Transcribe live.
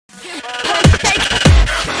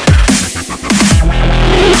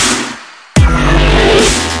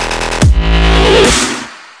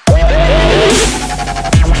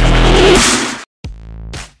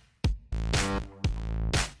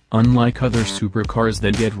Unlike other supercars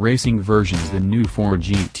that get racing versions, the new Ford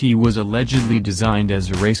GT was allegedly designed as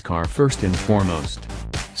a race car first and foremost.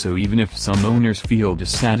 So even if some owners feel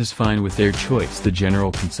dissatisfied with their choice, the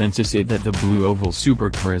general consensus is that the blue oval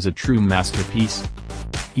supercar is a true masterpiece.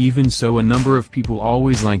 Even so, a number of people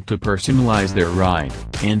always like to personalize their ride,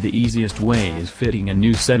 and the easiest way is fitting a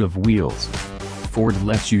new set of wheels. Ford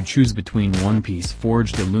lets you choose between one-piece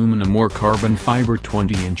forged aluminum or carbon fiber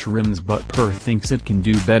 20-inch rims, but Per thinks it can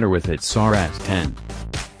do better with its RS10.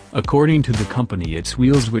 According to the company, its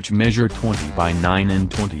wheels, which measure 20 by 9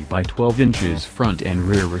 and 20 by 12 inches front and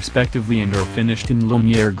rear respectively and are finished in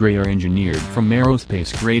Lumiere Grey, are engineered from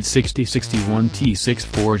aerospace-grade 6061 T6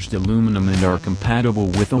 forged aluminum and are compatible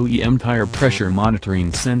with OEM tire pressure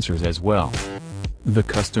monitoring sensors as well. The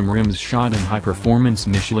custom rims shot in high-performance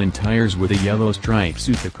Michelin tires with a yellow stripe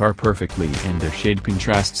suit the car perfectly, and their shade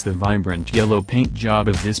contrasts the vibrant yellow paint job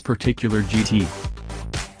of this particular GT.